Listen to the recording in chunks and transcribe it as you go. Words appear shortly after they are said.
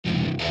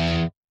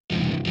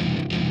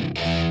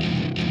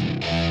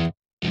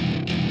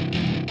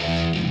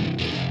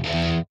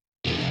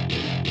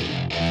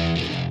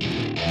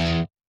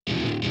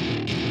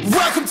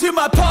to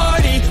my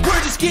party,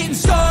 we're just getting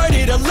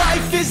started. A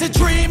life is a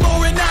dream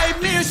or a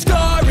nightmare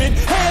scarring.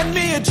 Hand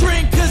me a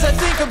drink cause I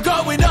think I'm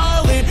going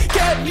all in.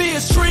 Get me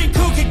a shrink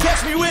who can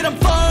catch me when I'm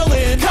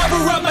falling.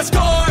 Cover up my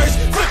scars,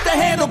 flip the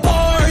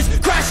handlebars,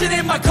 crashing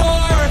in my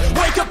car,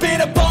 wake up in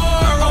a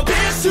bar. I'll be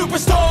a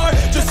superstar,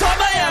 just on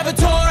my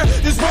avatar.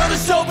 This world is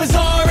so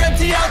bizarre,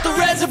 empty out the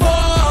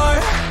reservoir.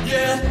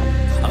 Yeah,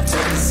 I'm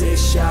taking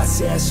 6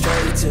 shots, yeah,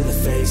 straight to the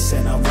face.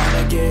 And I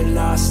wanna get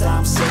lost,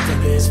 I'm sick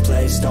of this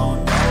place.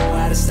 Don't know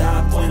how to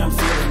stop when I'm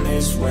feeling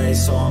this way.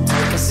 So I'm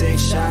taking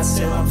 6 shots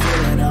till I'm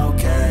feeling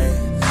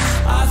okay.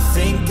 I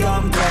think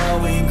I'm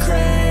going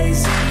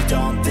crazy,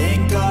 don't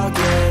think I'll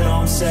get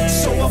home safe.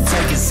 So I'm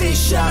taking 6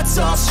 shots,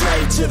 all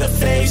straight to the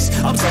face.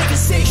 I'm taking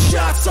 6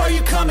 shots, are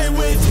you coming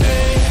with me?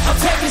 I'm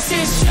taking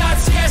 6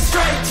 shots, yeah,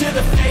 straight to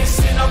the face.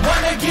 And I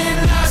wanna get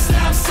lost,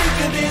 I'm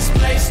sick of this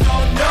place.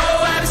 Don't know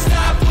how to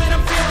stop when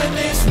I'm feeling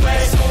this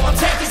way. So I'm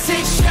taking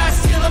 6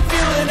 shots till I'm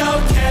feeling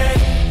okay.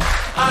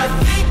 I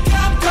think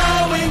I'm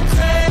going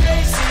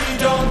crazy,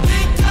 don't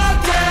think I'll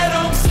get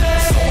home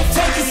safe. So I'm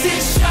taking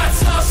 6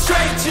 shots, all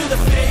straight to the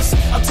face.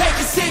 I'm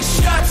taking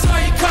 6 shots,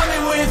 are you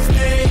coming with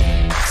me?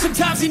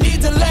 Sometimes you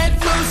need to let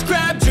loose,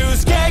 grab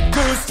juice, get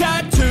goose,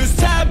 tattoos,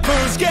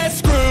 taboos, get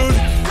screwed.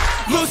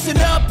 Loosen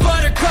up,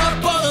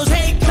 buttercup, all those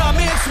hate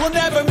comments will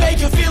never make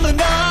you feel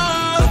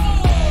enough.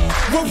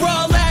 We're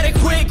all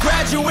adequate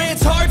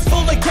graduates, hearts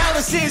full of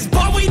calluses,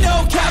 but we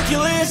know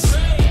calculus.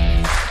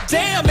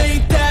 Damn,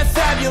 ain't that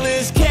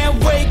fabulous?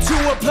 Can't wait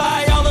to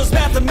apply all those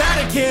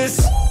mathematicus.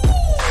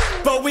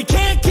 But we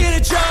can't get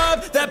a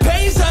job that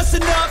pays us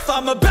enough.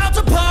 I'm about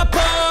to pop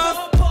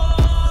off.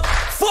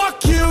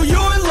 Fuck you,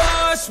 you're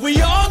lost.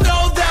 We all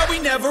know that we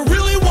never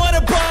really want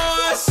a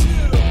boss.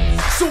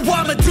 So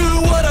I'ma do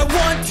what I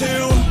want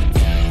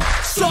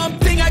to,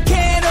 something I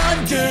can't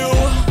undo.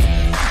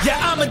 Yeah,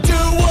 I'ma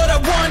do what I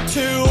want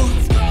to,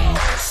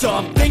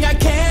 something I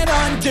can't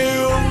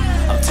undo.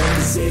 I'm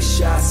taking 6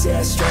 shots,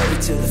 yeah,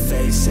 straight to the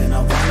face. And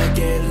I wanna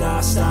get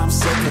lost, I'm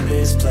sick of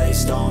this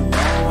place. Don't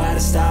know how to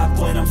stop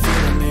when I'm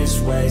feeling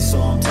this way.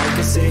 So I'm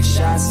taking 6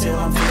 shots till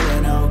I'm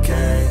feeling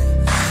okay.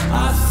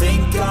 I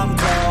think I'm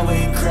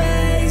going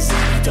crazy,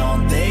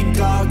 don't think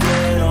I'll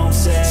get home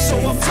safe. So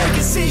I'm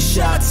taking 6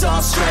 shots,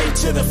 all straight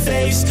to the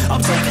face.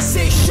 I'm taking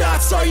 6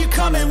 shots, are you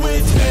coming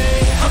with me?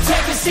 I'm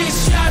taking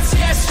 6 shots,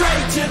 yeah,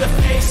 straight to the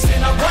face.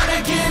 And I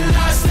wanna get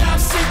lost, I'm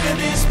sick of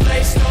this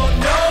place. Don't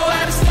know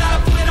how to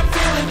stop when I'm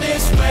feeling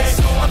this way.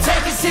 So I'm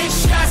taking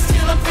 6 shots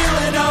till I'm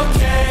feeling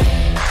okay.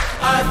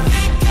 I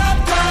think I'm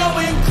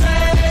going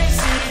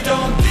crazy,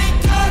 don't think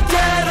I'll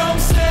get home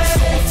safe.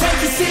 So I'm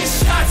taking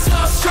 6 shots,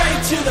 all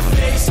straight to the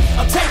face.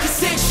 I'm taking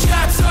 6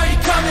 shots, are you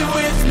coming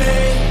with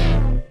me?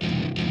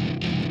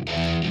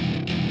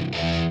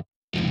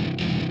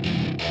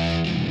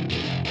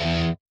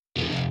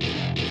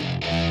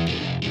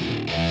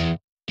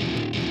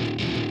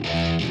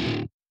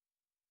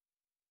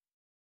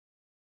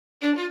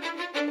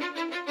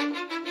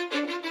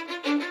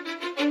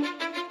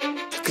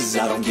 Cause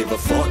I don't give a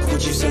fuck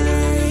what you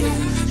say.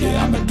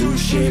 Yeah, I'ma do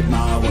shit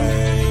my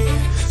way.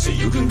 So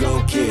you can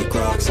go kick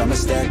rocks, I'ma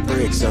stack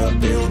bricks up,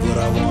 build what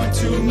I want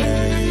to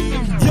make.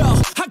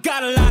 Yo, I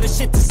got a lot of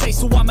shit to say,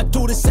 so I'ma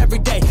do this every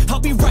day. I'll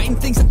be writing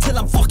things until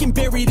I'm fucking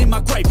buried in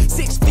my grave.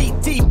 6 feet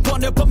deep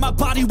under, but my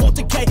body won't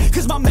decay.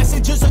 Cause my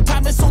messages are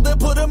timeless, so they'll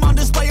put them on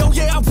display. Oh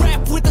yeah, I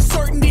rap with a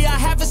certainty, I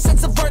have a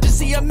sense of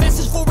urgency. A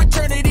message for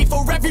eternity,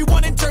 for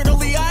everyone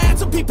internally. I had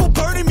some people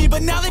burning me,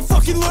 but now they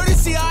fucking learn to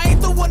see I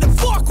ain't the one to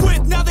fuck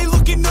with. Now they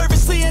looking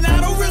nervously, and I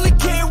don't really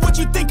care what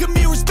you think of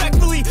me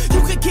respectfully.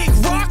 You can kick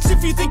rocks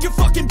if you think you're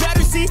fucking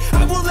better, see.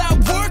 I will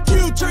outwork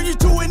you, turn you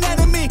to an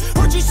enemy.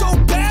 Hurt you so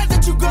bad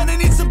that you're gonna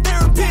need some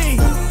therapy.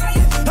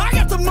 I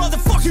got the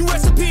motherfucking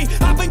recipe.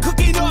 I've been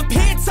cooking up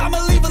hits, I'ma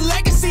leave a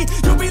legacy.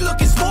 You'll be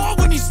looking small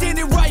when you're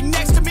standing right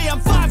next to me.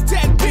 I'm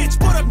 5'10", bitch,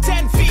 but I'm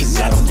 10 feet. Cause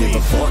I don't give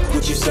a fuck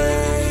what you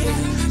say.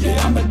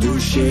 Yeah, I'ma do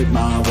shit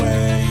my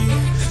way.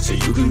 So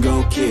you can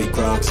go kick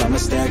rocks, I'ma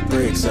stack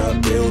bricks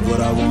up, build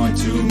what I want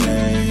to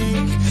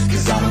make.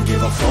 Cause I don't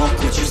give a fuck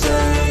what you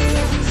say.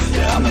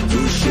 Yeah, I'ma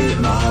do shit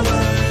my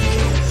way.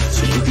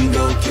 So you can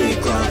go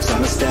kick rocks,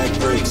 I'ma stack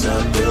bricks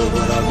up, build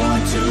what I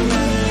want to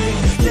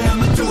make. Yeah,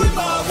 I'ma do it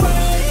my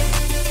way.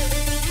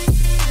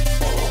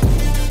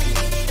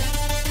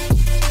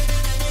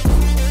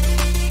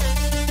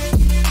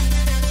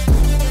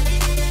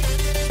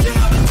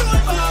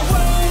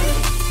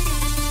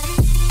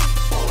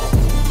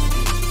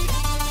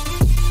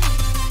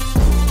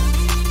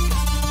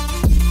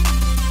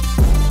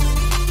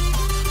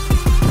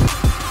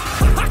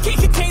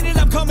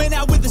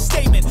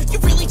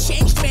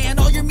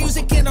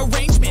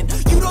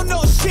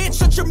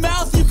 Shut your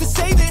mouth, you can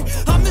save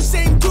it. I'm the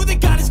same dude that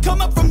got his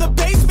come up from the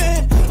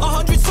basement.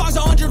 100 songs,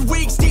 100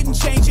 weeks, didn't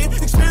change it.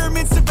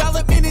 Experiments,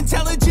 development,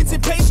 intelligence,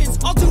 and patience.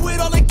 I'll do it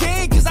all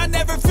again, cause I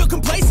never feel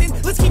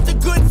complacent. Let's keep the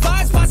good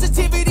vibes,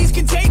 positivity's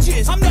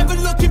contagious. I'm never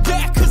looking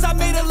back, cause I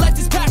made a life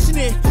that's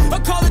passionate. A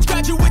college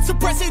graduate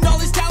suppressing all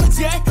his talents,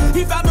 yeah.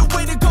 He found a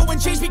way to go and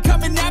change,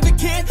 become an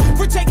advocate.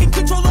 For taking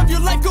control of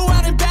your life, go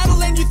out and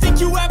battle. And you think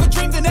you have a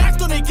dream, then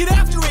act on it.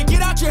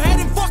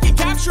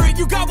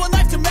 You got one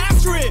life to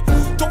master it.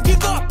 Don't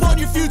give up on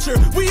your future.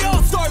 We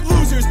all start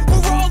losers.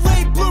 We're all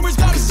late bloomers.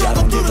 Gotta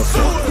struggle through the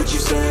sewer. What you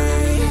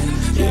say?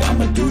 Yeah,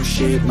 I'ma do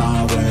shit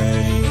my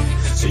way.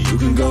 So you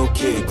can go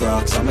kick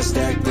rocks, I'ma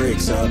stack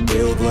bricks up,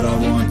 build what I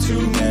want to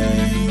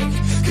make.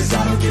 Cause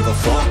I don't give a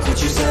fuck what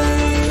you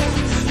say.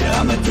 Yeah,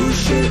 I'ma do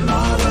shit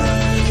my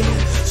way.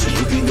 So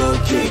you can go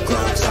kick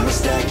rocks, I'ma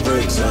stack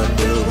bricks up,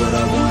 build what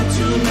I want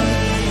to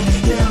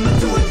make. Yeah, I'ma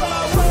do it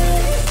my way.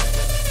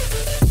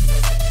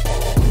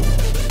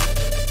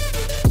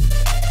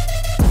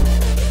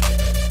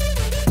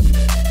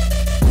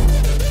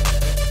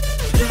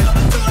 Yeah,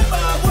 I'ma do it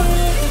my way.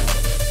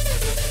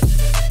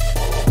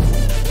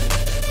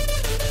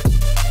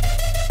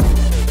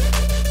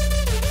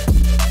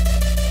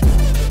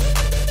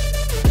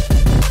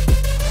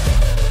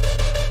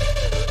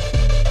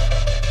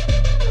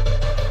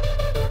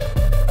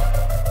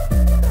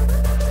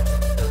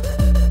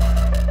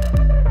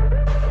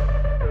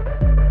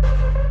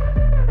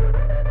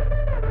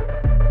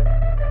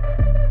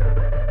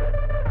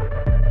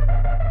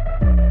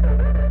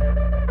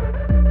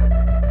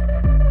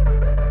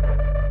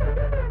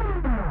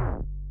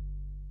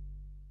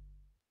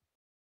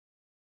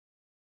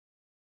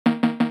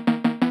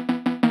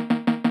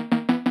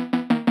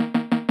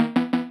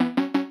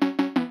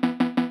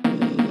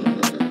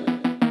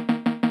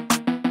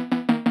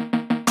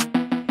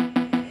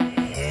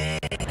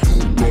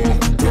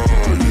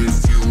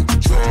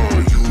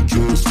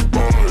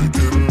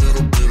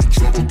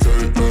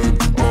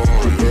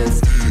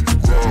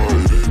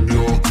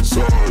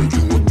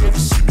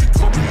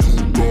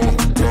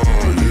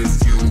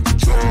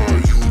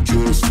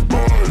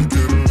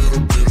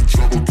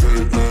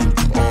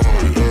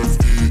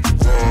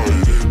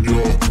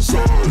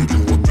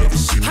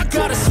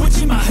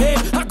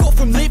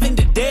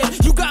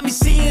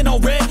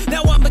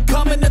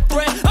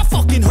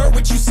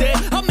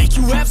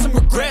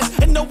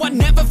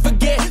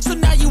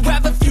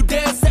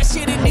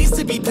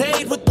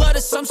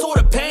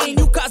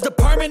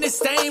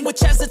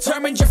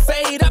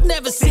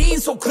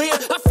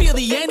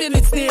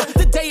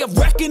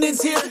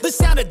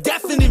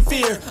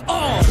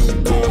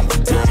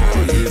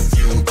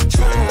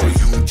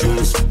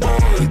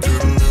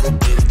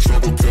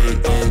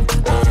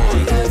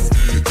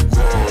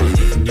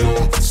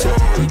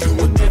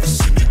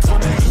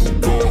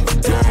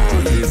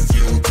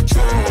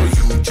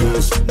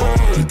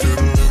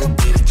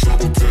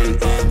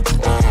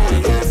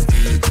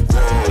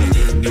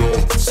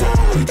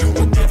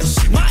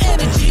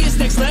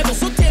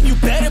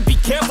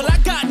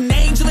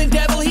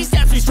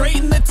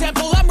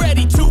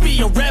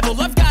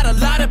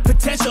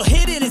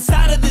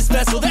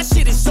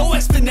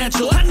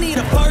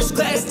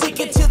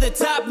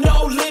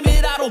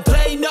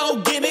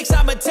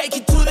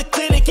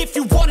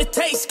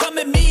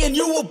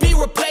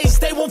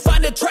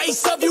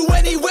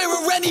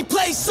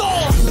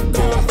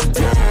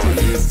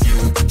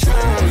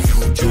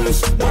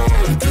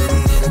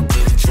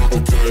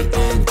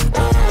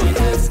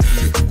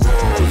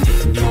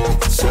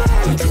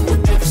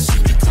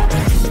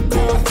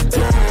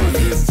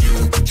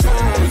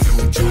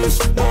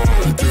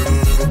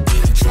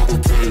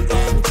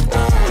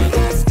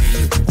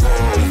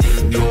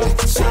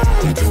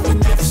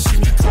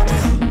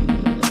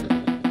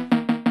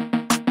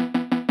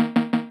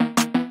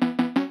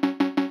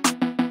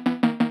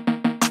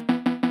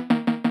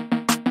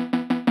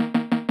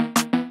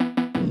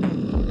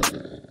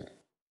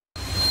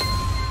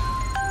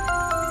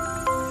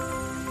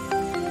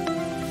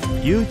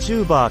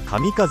 YouTuber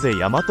神風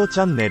大和チ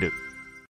ャンネル